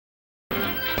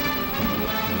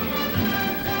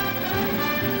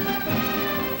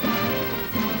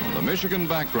Michigan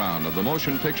background of the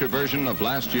motion picture version of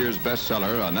last year's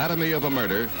bestseller, Anatomy of a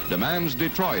Murder, demands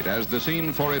Detroit as the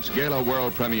scene for its gala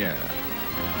world premiere.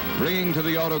 Bringing to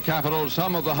the auto capital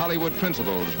some of the Hollywood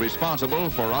principals responsible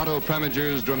for Otto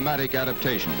Preminger's dramatic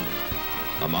adaptation.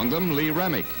 Among them, Lee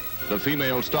Remick, the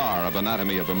female star of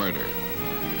Anatomy of a Murder.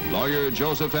 Lawyer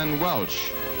Joseph N.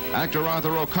 Welch, actor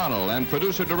Arthur O'Connell, and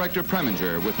producer-director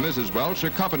Preminger, with Mrs. Welch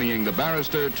accompanying the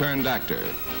barrister-turned-actor.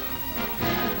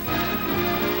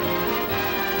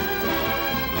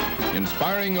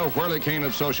 Inspiring a whirlicane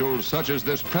of socials such as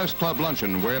this press club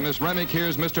luncheon, where Miss Remick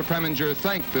hears Mr. Preminger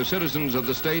thank the citizens of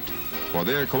the state for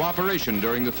their cooperation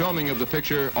during the filming of the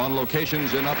picture on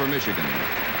locations in Upper Michigan.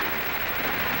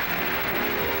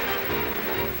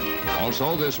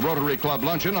 Also, this Rotary Club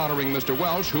luncheon honoring Mr.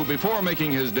 Welch, who before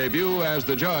making his debut as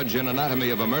the judge in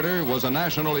Anatomy of a Murder was a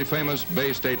nationally famous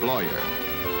Bay State lawyer.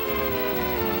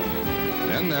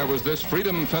 Then there was this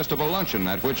Freedom Festival luncheon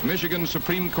at which Michigan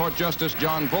Supreme Court Justice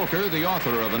John Volker, the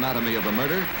author of Anatomy of a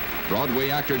Murder, Broadway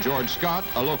actor George Scott,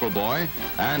 a local boy,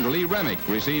 and Lee Remick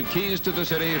received keys to the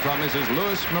city from Mrs.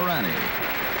 Lewis Morani,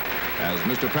 as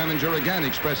Mr. Preminger again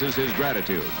expresses his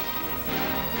gratitude.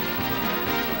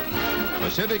 A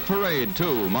civic parade,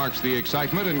 too, marks the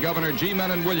excitement, and Governor G.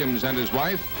 Menon Williams and his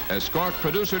wife escort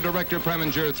producer-director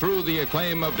Preminger through the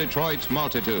acclaim of Detroit's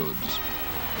multitudes.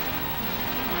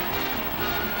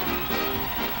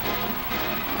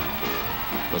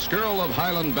 The skirl of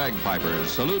Highland bagpipers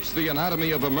salutes the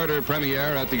Anatomy of a Murder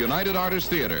premiere at the United Artists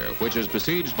Theater, which is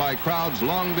besieged by crowds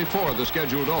long before the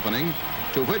scheduled opening,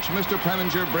 to which Mr.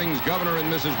 Preminger brings Governor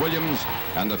and Mrs. Williams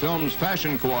and the film's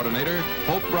fashion coordinator,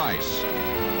 Hope Bryce.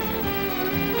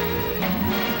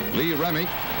 Lee Remick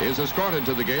is escorted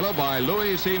to the gala by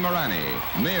Louis C. Morani,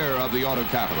 mayor of the auto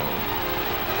capital,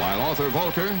 while Arthur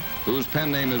Volker, whose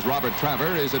pen name is Robert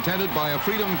Traver, is attended by a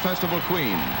Freedom Festival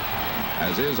queen,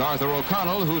 as is Arthur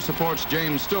O'Connell, who supports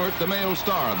James Stewart, the male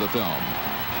star of the film.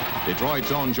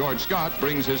 Detroit's own George Scott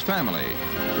brings his family.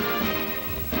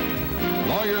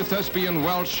 Lawyer Thespian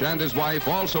Welch and his wife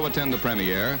also attend the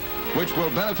premiere, which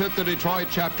will benefit the Detroit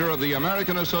chapter of the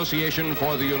American Association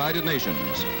for the United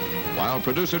Nations, while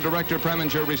producer-director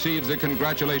Preminger receives the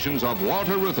congratulations of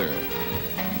Walter Reuther.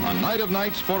 A night of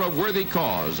nights for a worthy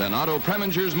cause, and Otto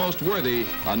Preminger's most worthy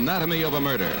Anatomy of a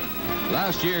Murder.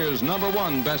 Last year's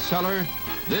 #1 bestseller,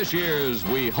 this year's,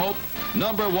 we hope,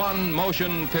 #1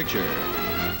 motion picture.